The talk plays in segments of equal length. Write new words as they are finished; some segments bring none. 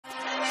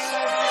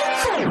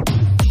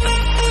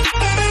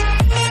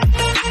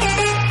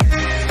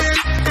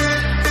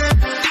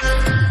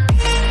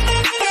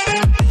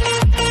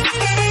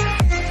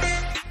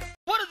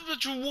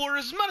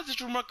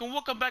and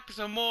welcome back to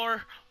some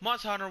more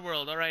Monster Hunter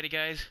World. Alrighty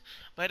guys,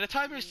 by the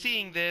time you're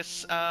seeing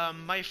this,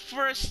 my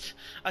first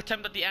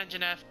attempt at the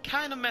Anjanath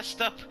kinda messed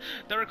up.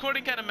 The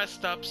recording kinda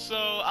messed up, so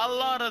a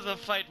lot of the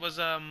fight was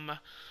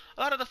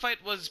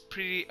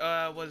pretty,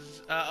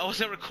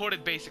 wasn't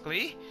recorded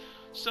basically.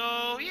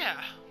 So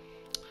yeah.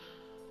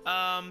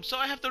 So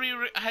I had to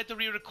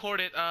re-record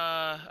it,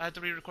 I had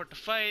to re-record the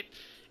fight,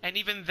 and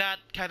even that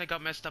kinda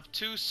got messed up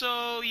too,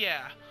 so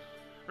yeah.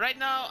 Right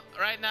now,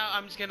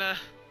 I'm just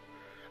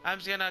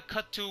gonna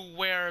cut to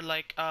where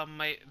like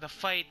the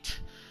fight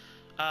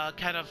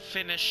kind of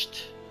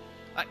finished.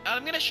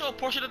 I'm gonna show a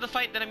portion of the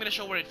fight, then I'm gonna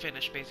show where it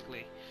finished,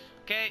 basically.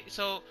 Okay,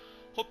 so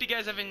hope you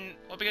guys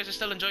are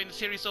still enjoying the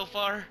series so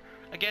far.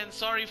 Again,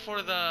 sorry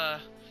for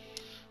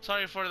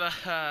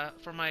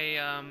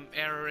my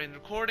error in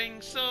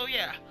recording. So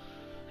yeah.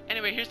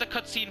 Anyway, here's the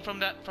cutscene from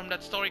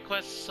that story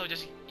quest. So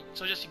just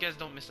you guys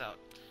don't miss out.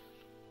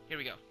 Here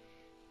we go.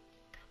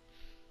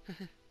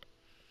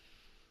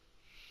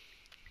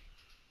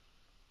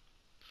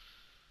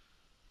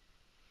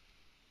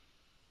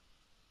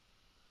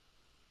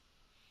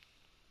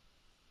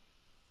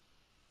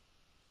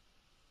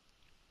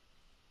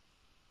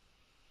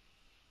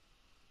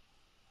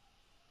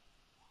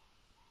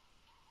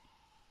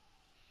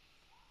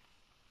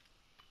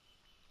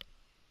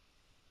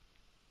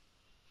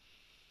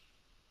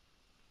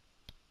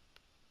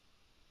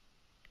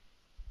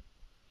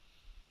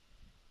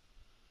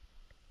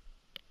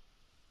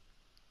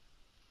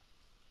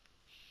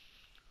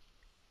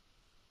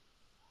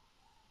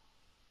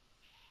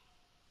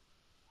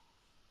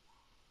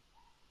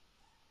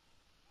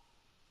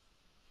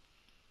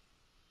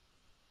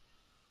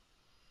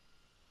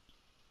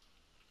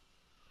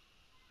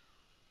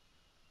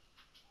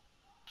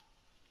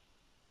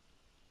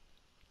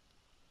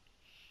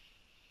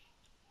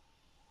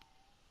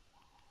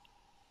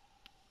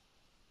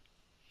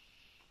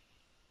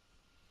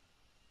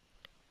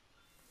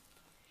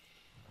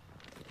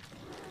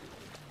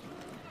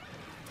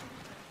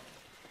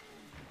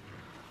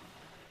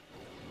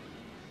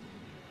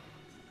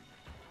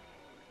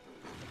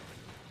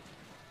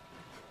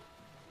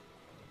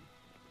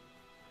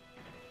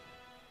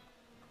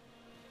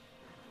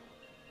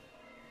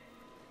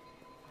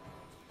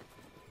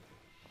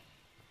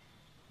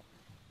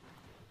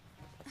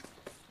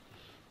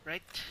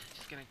 Right,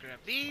 just gonna grab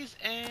these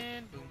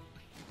and boom.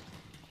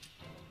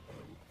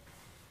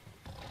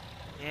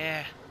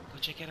 Yeah, go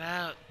check it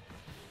out.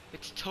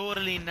 It's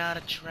totally not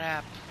a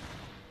trap.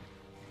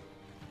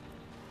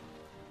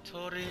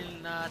 Totally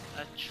not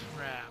a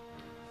trap.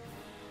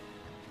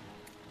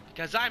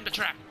 Because I'm the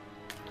trap.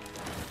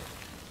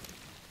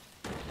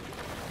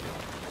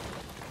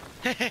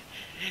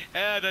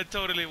 Yeah, that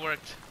totally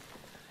worked.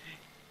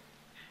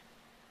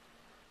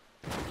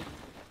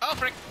 Oh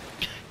frick!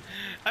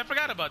 I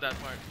forgot about that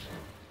part.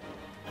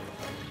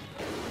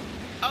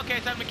 Okay,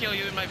 time to kill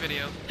you in my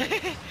video.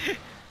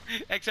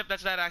 Except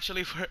that's not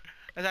actually where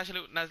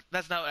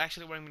that's not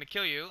actually where I'm gonna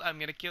kill you. I'm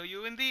gonna kill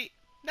you in the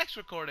next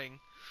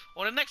recording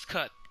or the next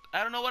cut.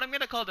 I don't know what I'm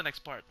gonna call the next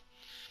part.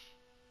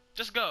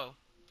 Just go.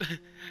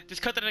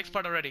 Just cut to the next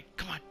part already.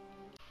 Come on.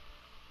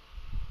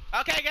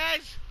 Okay,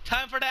 guys,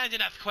 time for the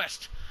Anjanath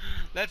quest.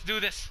 Let's do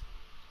this.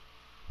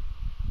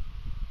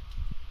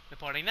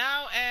 Reporting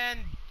now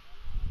and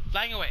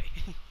flying away.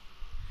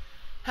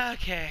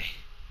 Okay.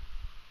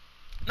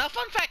 Now,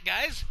 fun fact,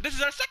 guys, this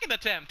is our second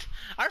attempt.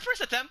 Our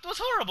first attempt was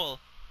horrible.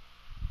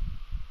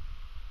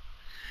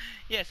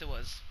 Yes, it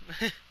was.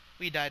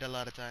 We died a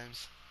lot of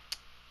times.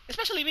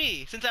 Especially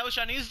me, since I was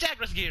trying to use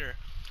Jagras gear.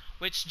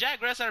 Which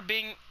Jagras are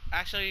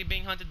actually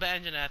being hunted by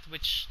Anjanath,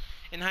 which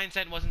in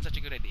hindsight wasn't such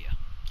a good idea.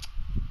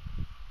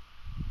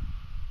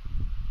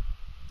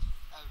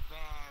 A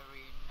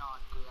very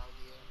not good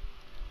idea.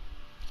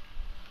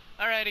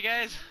 Alrighty,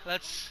 guys,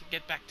 let's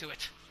get back to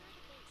it.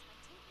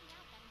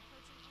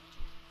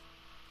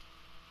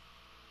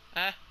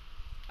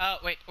 Oh,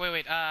 wait,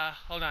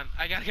 hold on.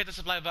 I gotta get the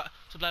supply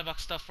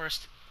box stuff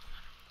first.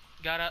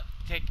 Gotta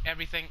take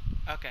everything.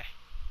 Okay,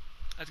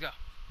 let's go.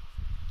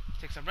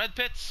 Take some red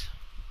pits.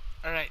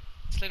 Alright,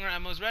 slinger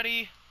ammo's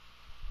ready.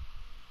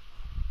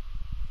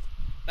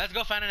 Let's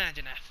go find an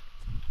Anjanath.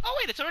 Oh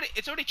wait,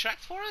 it's already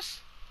tracked for us?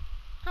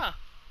 Huh.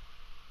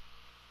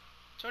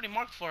 It's already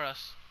marked for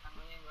us. I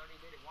mean, we already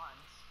did it once.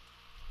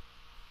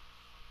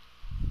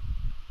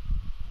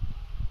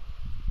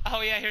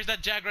 Oh yeah, here's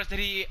that Jagras that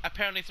he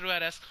apparently threw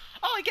at us.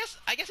 Oh, I guess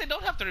I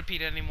don't have to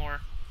repeat it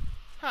anymore.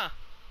 Huh.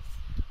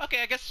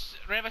 Okay, I guess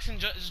Revex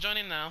is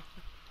joining now.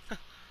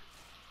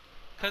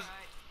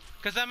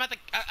 Cause I'm at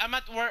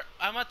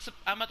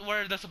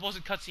where the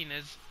supposed cutscene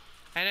is,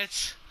 and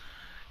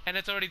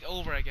it's already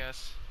over, I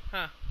guess.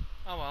 Huh.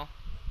 Oh well.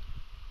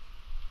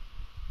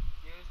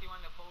 You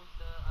want to post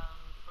the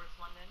first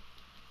one then?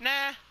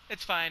 Nah,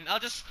 it's fine. I'll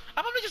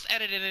probably just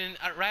edit it in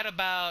right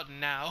about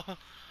now.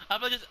 I'll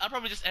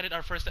probably just edit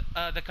our first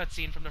the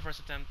cutscene from the first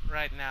attempt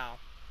right now.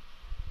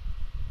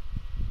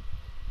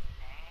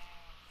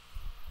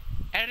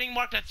 Editing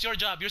Mark, that's your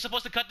job. You're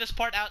supposed to cut this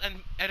part out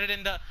and edit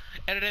in the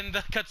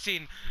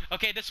cutscene.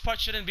 Okay, this part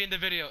shouldn't be in the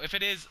video. If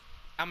it is,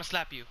 I'ma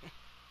slap you.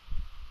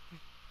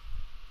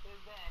 Says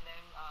that and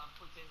then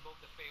puts in both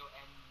the fail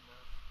and the.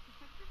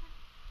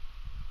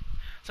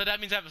 So that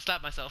means I have to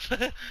slap myself.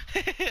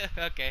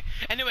 Okay.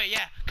 Anyway,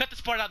 yeah. Cut this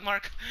part out,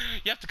 Mark.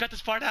 You have to cut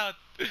this part out.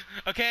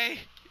 Okay?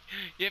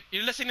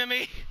 You're listening to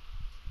me?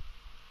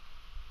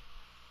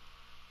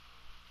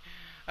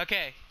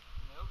 Okay.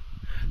 Nope.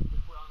 We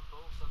put on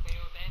both the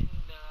fail and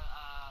the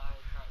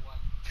correct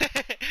one.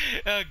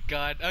 Oh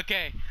god.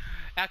 Okay.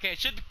 Okay, it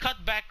should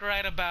cut back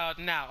right about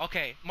now.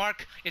 Okay,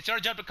 Mark, it's your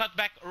job to cut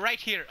back right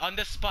here on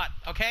this spot,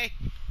 okay?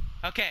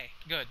 Okay,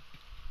 good.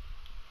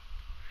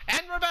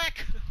 And we're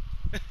back!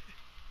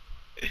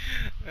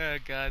 Oh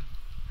god.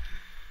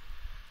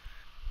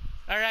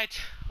 Alright,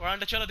 we're on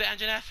the trail of the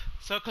Anjanath.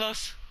 So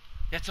close,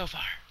 yet so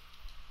far.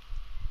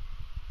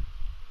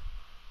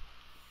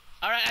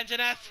 Alright,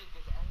 Anjanath.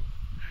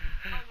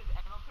 What is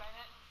Animal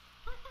Planet?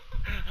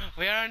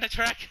 We are on the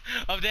track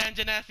of the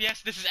Anjanath.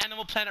 Yes, this is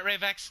Animal Planet,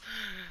 Ravex.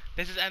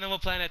 This is Animal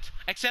Planet.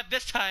 Except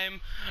this time,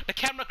 the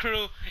camera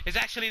crew is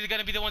actually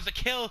gonna be the ones that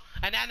kill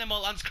an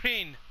animal on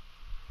screen.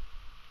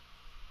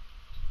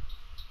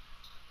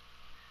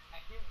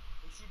 Here,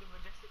 we see the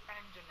majestic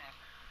Anjanath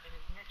in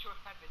its natural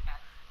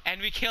habitat. And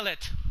we kill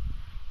it.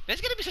 This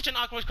is gonna be such an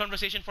awkward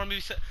conversation for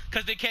me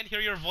because they can't hear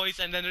your voice,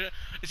 and then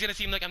it's gonna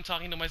seem like I'm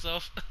talking to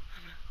myself. Oh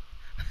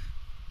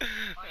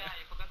yeah,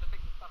 you forgot to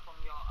take the stuff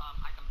from your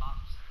item box.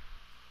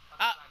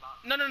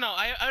 No.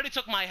 I already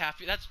took my half.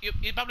 That's you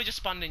probably just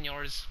spawned in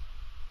yours.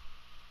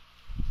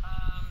 No.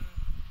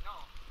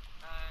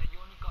 You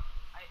only got.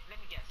 Let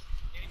me guess.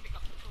 You only pick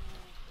up 2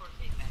 first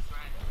aid mats,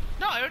 right?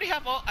 No, I already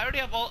have all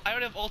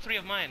 3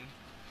 of mine.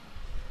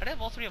 I already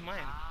have all 3 of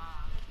mine.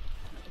 Ah.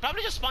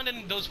 Probably just spawned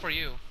in those for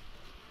you.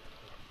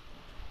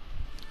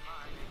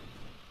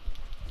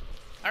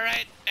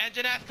 Alright,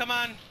 Anjanath, come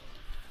on.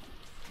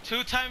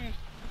 2 time's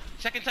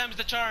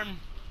the charm.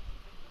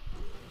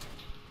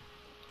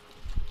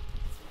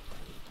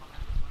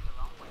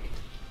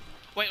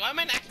 Wait, why am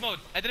I in axe mode?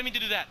 I didn't mean to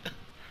do that.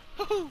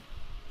 Woohoo!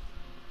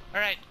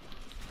 Alright.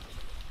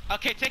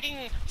 Okay,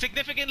 taking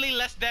significantly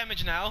less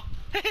damage now.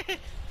 What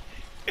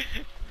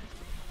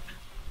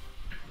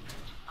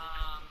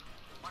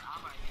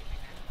armor are you using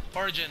then?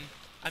 Origin.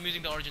 I'm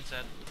using the Origin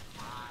set.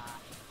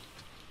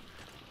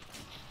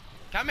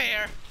 Come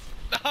here!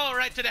 Oh,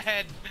 right to the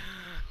head.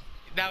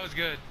 That was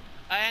good.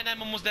 And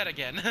I'm almost dead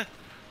again.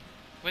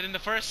 Within the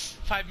first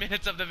 5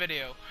 minutes of the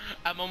video,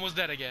 I'm almost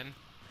dead again.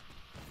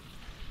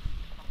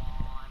 Come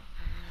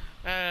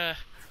on.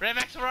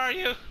 Revex, where are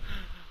you?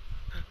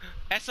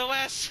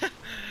 SOS!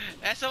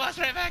 SOS,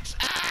 Revex!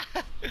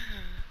 Ah!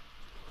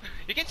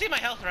 You can see my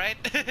health, right?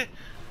 And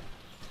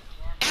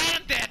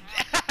I'm dead!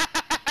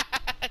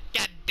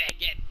 God dang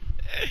it!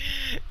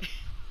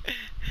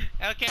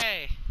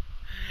 Okay.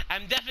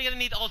 I'm definitely gonna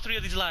need all 3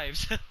 of these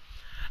lives.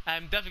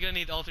 I'm definitely gonna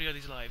need all 3 of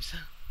these lives.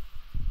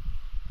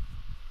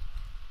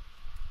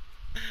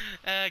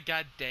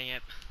 God dang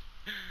it.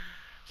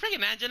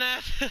 Freaking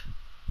Anjanath!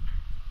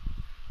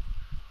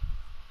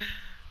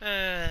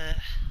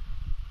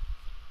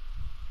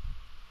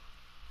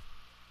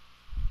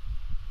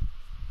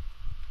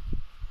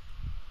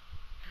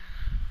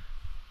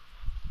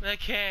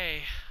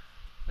 Okay.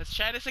 Let's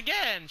try this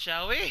again,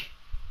 shall we?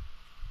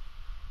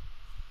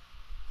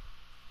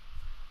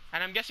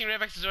 And I'm guessing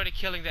Revex is already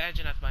killing the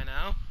Anjanath by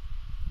now.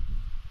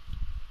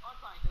 I'm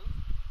trying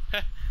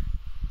to.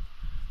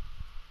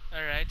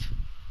 Alright.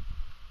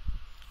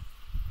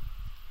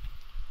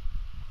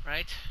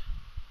 Right.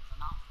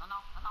 No,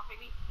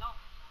 baby. No.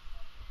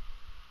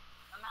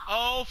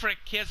 Oh, frick.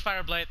 He has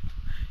Fire Blight.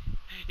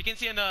 You can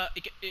see on the...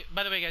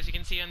 by the way, guys, you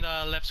can see on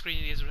the left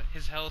screen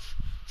his health.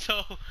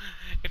 So,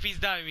 if he's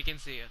dying, we can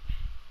see it.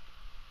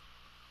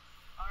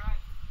 Alright.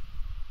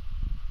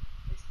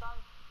 It's done.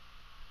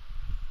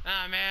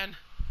 Ah, man.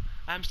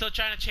 I'm still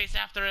trying to chase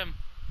after him.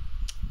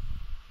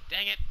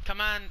 Dang it.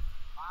 Come on.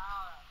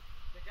 Wow.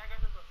 The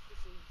Jaggers was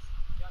sissies.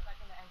 You're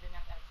attacking the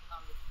Anjanath as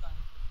the stun.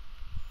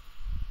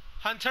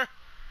 Hunter.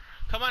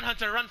 Come on,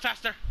 Hunter. Run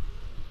faster.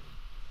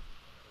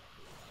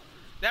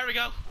 There we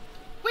go.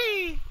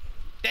 Whee!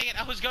 Dang it.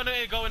 I was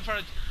gonna go in for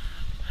a...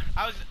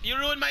 You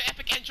ruined my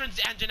epic entrance,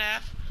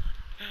 Anjanath.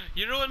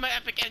 You ruined my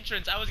epic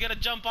entrance. I was gonna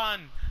jump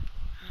on.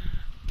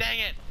 Dang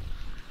it.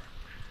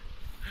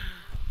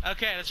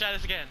 Okay, let's try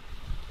this again.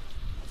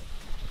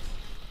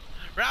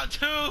 Round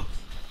 2. Alright.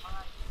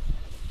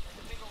 There's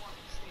a bigger one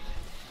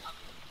station. Up.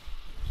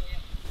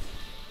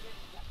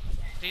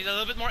 Yeah. Need a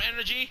little bit more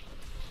energy.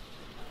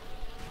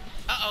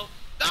 Uh-oh.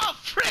 Oh,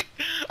 frick!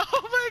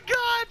 Oh my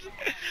god!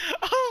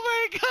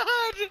 Oh my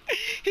god!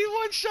 He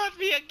one-shot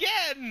me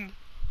again!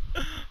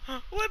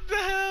 What the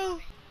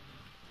hell?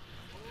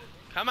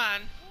 Come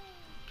on.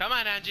 Come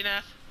on,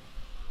 Anjanath.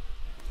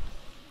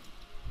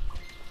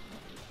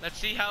 Let's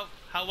see how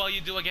well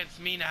you do against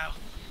me now.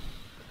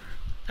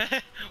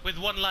 With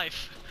 1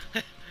 life.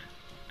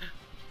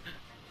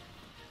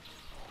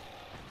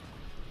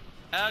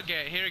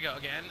 Okay, here we go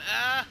again.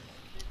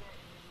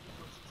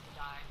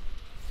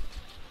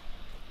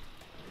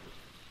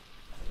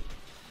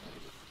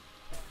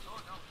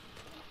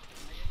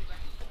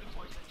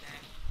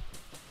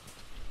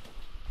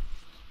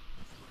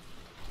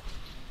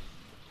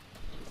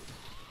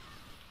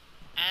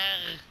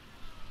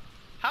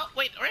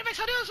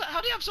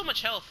 how do you have so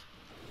much health?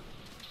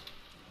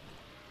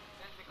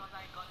 That's because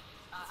I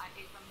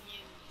ate some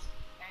meals,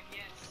 and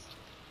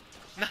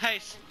yes.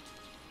 Nice.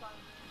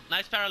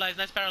 Nice paralyze,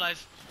 nice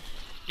paralyze.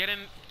 Get in.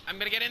 I'm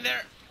gonna get in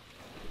there.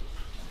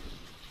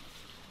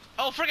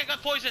 Oh frick, I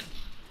got poisoned.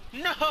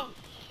 No.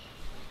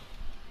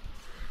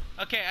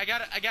 Okay, I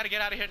gotta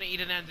get out of here and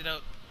eat an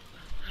antidote.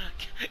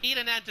 Eat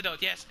an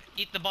antidote, yes.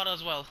 Eat the bottle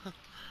as well.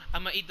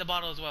 I'm gonna eat the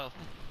bottle as well.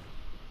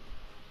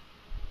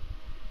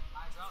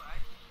 Might as well,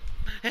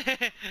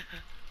 right?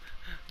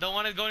 Don't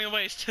want it going to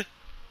waste. Save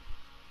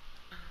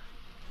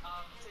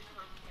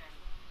for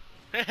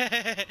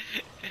weekend.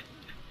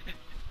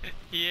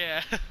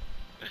 Yeah.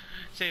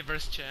 Save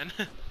verse Chen.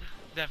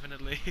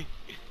 Definitely.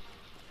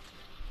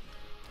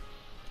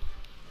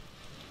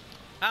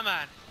 Come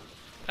on.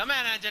 Come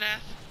on,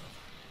 Anjanath.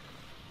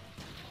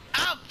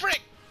 Oh,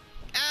 frick!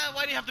 Ah,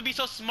 why do you have to be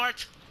so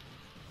smart?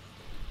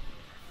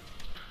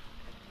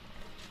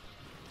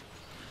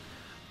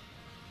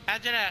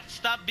 Anjanath,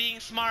 stop being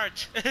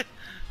smart.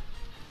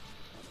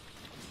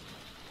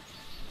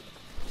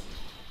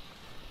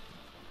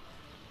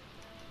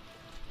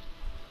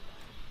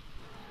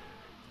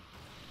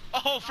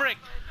 Oh, frick!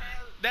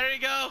 There you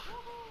go!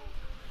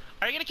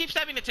 Are you gonna keep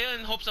stabbing the tail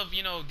in hopes of,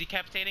 you know,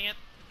 decapitating it?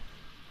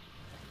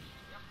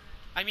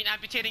 I mean,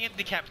 amputating it,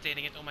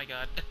 decapitating it, oh my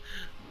god.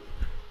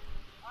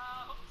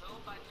 Hope so,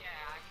 but yeah,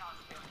 I can't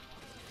feel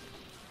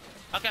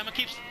anymore. Okay, I'm gonna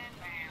keep... And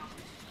bam.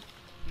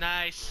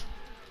 Nice.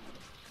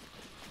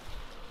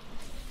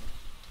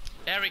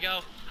 There we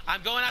go.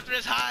 I'm going after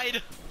his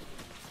hide!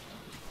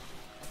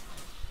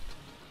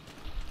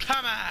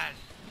 Come on!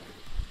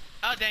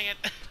 Oh, dang it.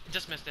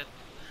 Just missed it.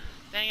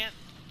 Dang it.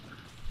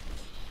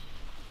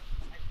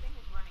 I think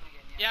he's running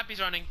again, yeah. Yep,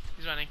 he's running.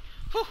 He's running.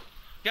 Whew.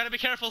 Gotta be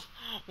careful.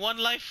 One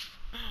life.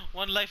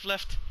 One life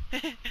left. Yeah,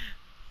 you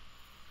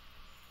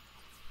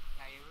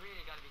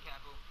really gotta be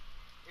careful.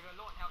 If you're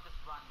low on health, just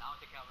run. I'll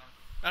take care of him.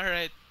 All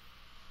right.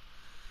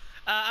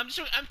 I'm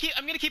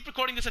gonna keep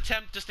recording this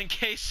attempt just in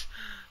case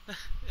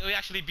we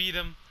actually beat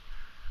him.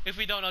 If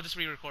we don't, I'll just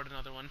re-record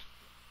another one.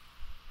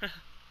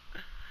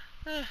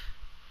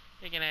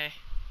 You're gonna.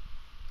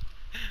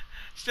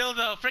 Still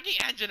though, freaking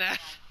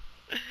Anjanath.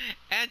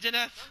 Anjanath. Don't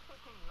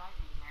take him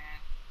lightly, man.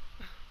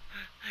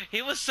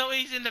 He was so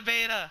easy in the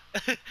beta.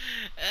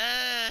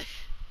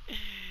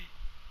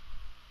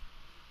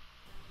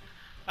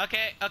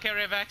 Okay,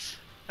 Revex,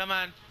 come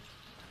on.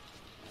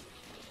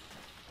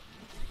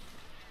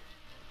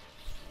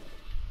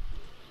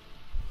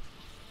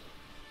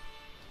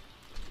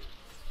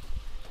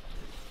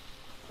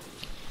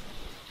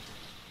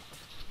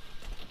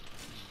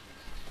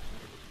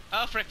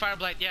 Oh frick,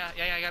 Fireblight, yeah,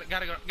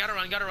 gotta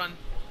run.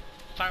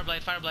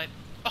 Fireblight.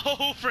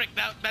 Oh frick,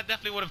 that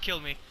definitely would have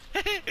killed me.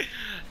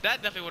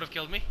 That definitely would have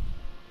killed me.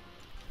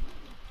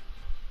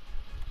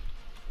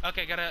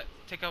 Okay, gotta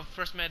take a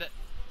first med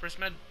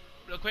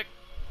real quick.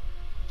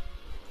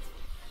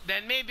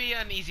 Then maybe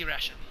an easy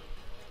ration.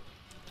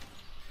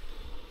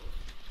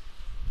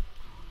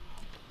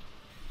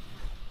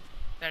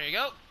 There you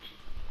go.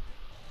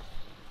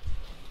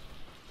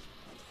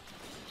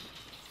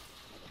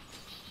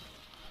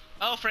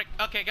 Oh frick,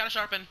 okay, gotta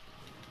sharpen.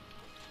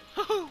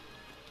 Woohoo!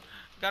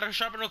 Gotta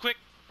sharpen real quick.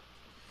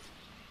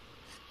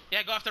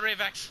 Yeah, go after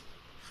Ravex.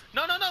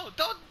 No,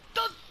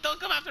 don't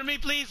come after me,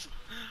 please.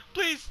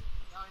 Please.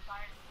 No, he's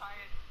tired,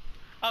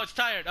 Oh, it's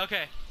tired,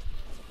 okay.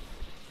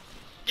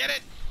 Get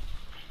it!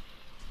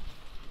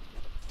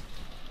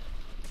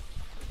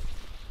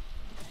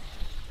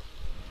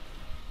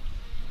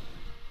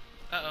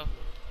 Uh-oh.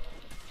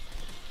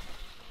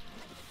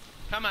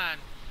 Come on.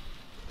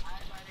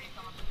 Alright, buddy,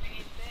 come on, bring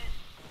it in.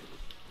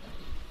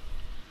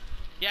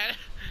 Yeah.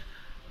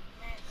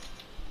 Missed.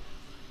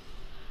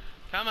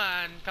 Come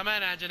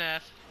on,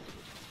 Anjanath.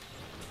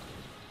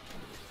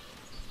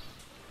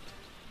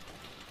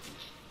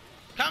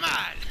 Come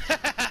on!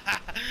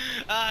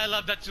 I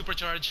love that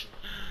supercharge.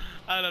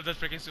 I love that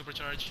freaking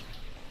supercharge.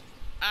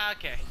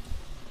 Okay.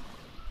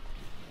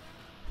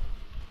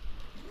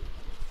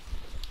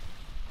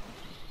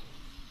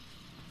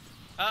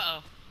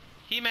 Uh-oh.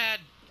 He mad.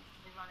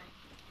 He's running.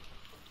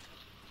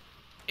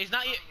 He's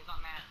not yet. He's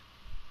not mad.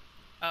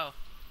 Oh.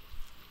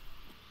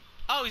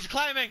 Oh, he's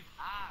climbing.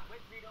 Ah, wait,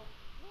 Vito.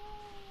 Woo!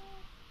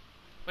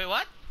 Wait,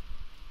 what?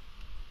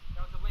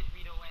 There was a witch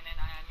Vito, and then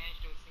I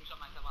managed to slingshot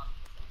myself up.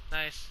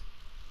 Nice.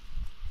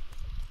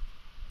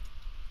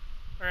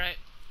 Alright.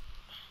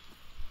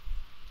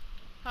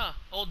 Huh,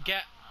 old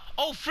gat.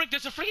 Oh, frick,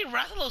 there's a freaking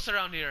Rathalos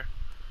around here.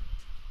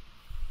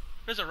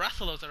 There's a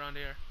Rathalos around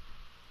here.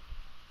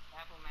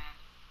 Careful, man.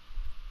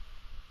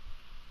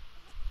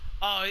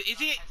 Oh, is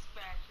he?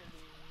 Especially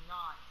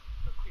not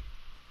equipped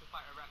to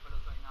fight a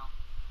Raphalos right now.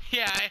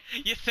 Yeah,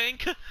 you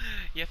think?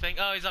 You think?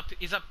 Oh, he's up.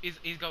 He's up.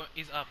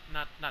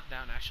 Not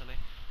down actually.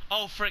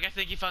 Oh, frick! I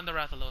think he found the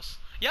Rathalos.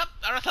 Yep,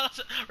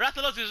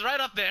 Rathalos is right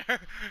up there. Wait,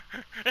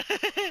 don't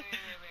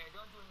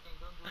do anything.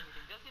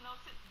 Just,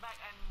 sit back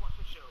and watch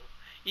the show.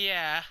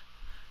 Yeah.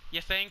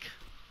 You think?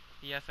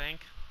 You think?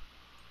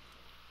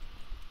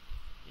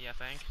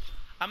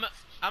 I'm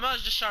I'm gonna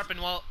just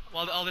sharpen while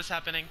all this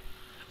happening.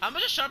 I'm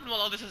gonna just sharpen while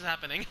all this is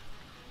happening.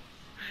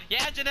 Yeah,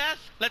 Anjanath,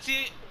 let's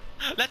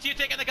you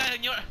take on the guy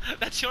on your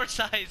that's your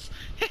size.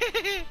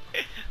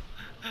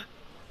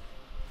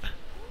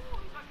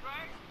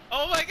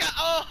 Oh my god!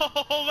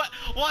 Oh,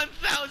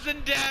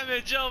 1,000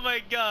 damage! Oh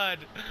my god,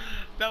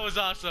 that was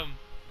awesome.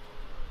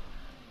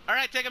 All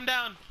right, take him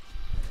down.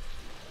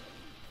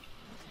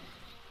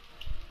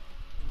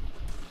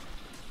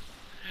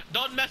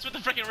 Don't mess with the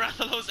freaking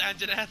Rathalos,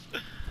 Anjanath.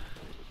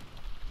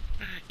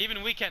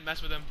 Even we can't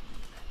mess with him.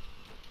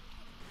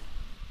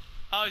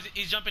 Oh,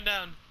 he's jumping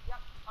down. Yep.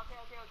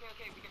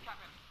 Okay. We can trap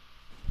him.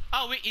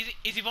 Oh, wait,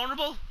 is he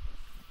vulnerable?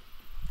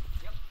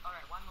 Yep.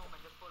 Alright, one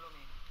moment. Just follow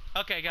me.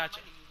 Okay,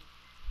 gotcha.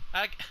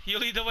 You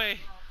lead the way.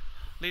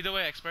 Lead the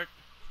way, expert.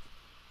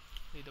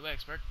 Lead the way,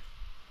 expert.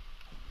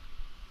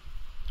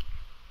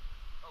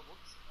 Oh,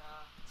 whoops.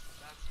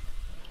 That's...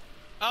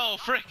 Oh,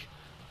 frick.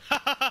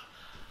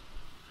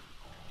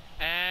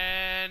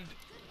 And...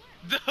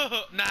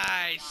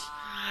 Nice.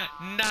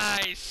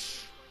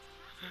 Nice.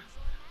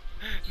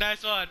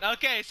 Nice one.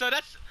 Okay, so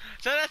that's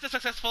a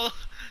successful...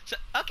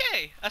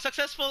 Okay, a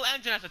successful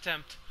Anjanath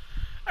attempt.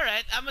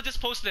 Alright, I'm gonna just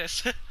post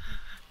this.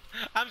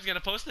 I'm just gonna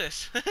post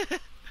this.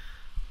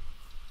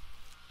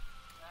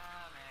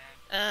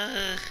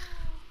 man.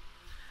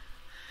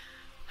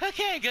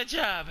 Okay, good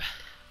job.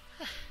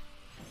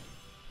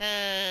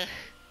 There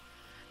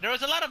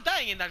was a lot of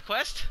dying in that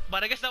quest,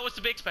 but I guess that was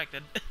to be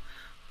expected. And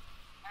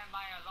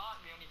by a lot,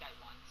 we only died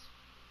once.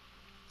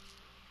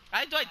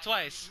 I died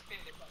twice. You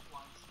failed it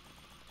once.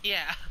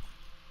 Yeah.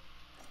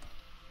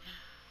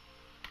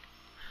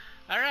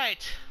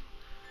 Alright.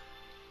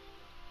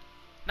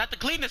 Not the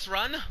cleanest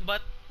run,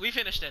 but we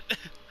finished it.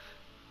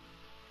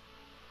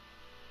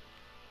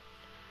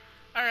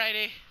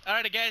 Alrighty,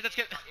 guys, that's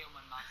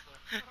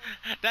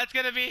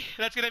gonna be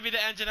the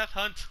Anjanath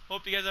hunt.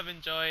 Hope you guys have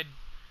enjoyed.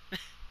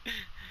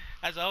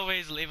 As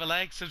always, leave a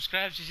like,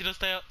 subscribe, shoot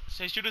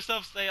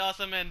yourself, stay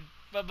awesome, and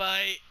bye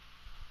bye.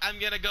 I'm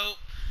gonna go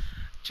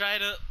try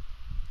to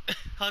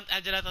hunt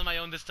Anjanath on my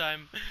own this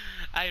time.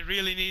 I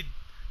really need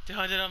to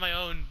hunt it on my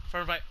own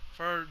for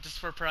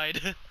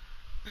pride.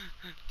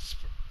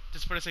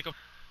 just for the sake of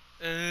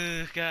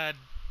God.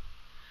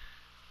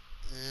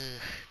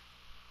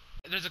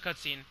 There's a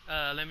cutscene.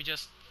 Let me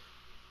just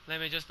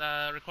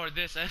record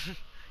this and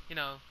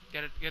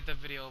get the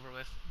video over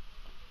with.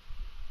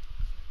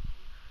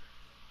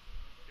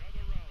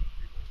 Gather round,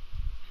 people.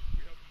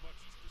 We have much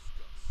to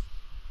discuss.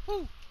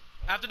 Woo!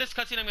 After this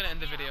cutscene, I'm gonna end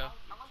the video.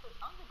 I want to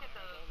get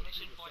the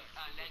mission point,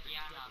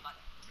 Legiana, but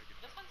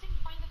just can't seem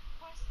to find the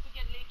quest to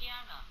get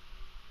Legiana.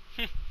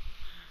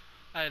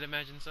 I'd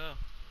imagine so.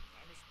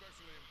 I'm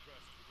especially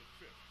impressed with the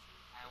fifth.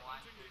 I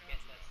want to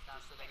get that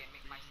stuff so that I can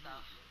make my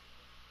stuff.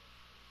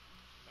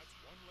 That's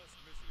one less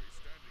misery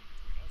standing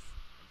between us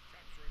and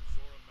capturing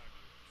Zora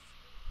Magnus.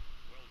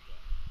 Well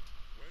done.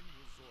 When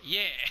will Zora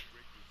Yeah.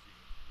 break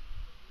routine?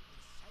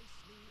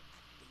 Precisely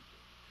at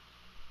daybreak.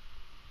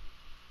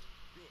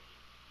 Good.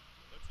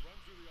 Let's run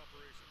through the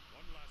operation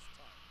one last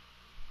time.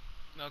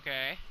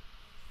 Okay.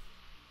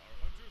 Our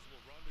hunters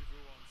will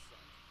rendezvous on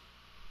site.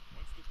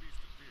 Once the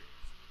beast appears,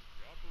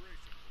 the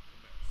operation will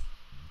commence.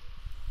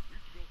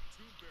 We've built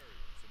 2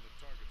 barriers in the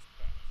target's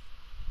path.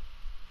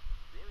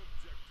 Your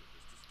objective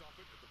is to stop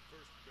it at the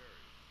first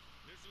barrier,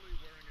 initially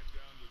wearing it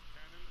down with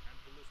cannon and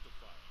ballista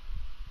fire,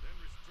 then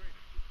restrain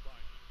it with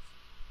binders.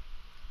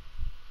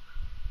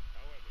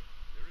 However,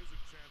 there is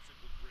a chance it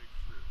will break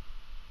through.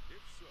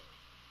 If so,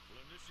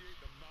 we'll initiate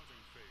the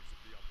mounting phase of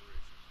the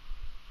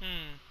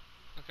operation.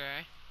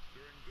 Okay.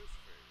 During this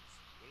phase,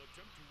 we'll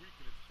attempt to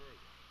weaken it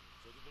further,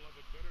 so that we'll have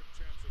a better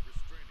chance of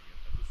restraining it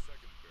at the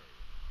second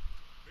barrier.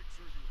 Make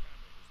sure you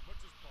ham it as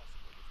much as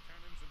possible with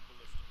cannons and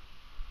ballista.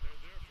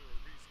 They're there for a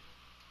reason.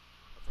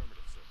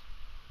 Affirmative, sir.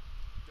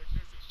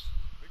 Technicians,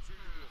 make sure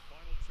you do a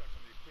final check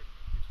on the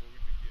equipment before we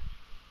begin.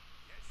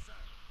 Yes,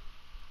 sir.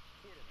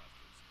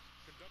 Quartermasters,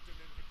 conduct an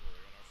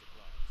inventory on our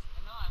supplies.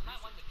 No, I might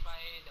want to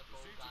try the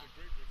bow Proceed to gun. the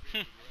great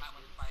ravine with your I might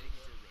want to escort fight as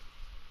it. soon as you're ready.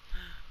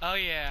 Oh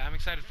yeah, I'm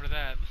excited for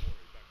that.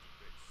 Quarry back to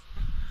base.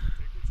 So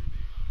take what you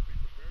need and be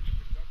prepared to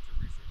conduct your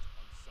research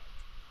on site.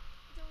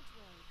 Don't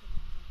worry,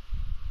 Commander.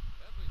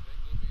 Everything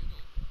will be in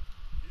order.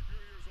 Keep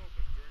your ears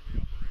open during the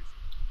operation.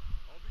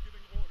 I'll be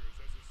giving orders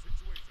as the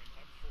situation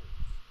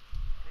unfolds.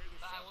 May the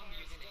But I won't be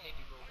using the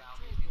heavy bow gun, I'll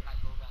be Sapphire using light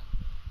bow gun.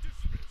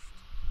 dismissed.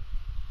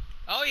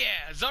 Oh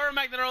yeah, Zora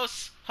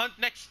Magnaros hunt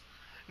next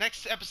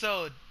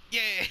episode.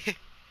 Yay! Wow,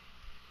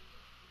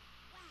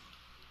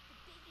 the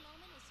big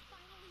moment is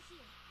finally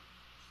here.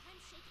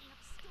 I'm shaking up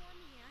a storm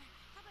here.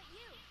 How about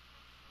you?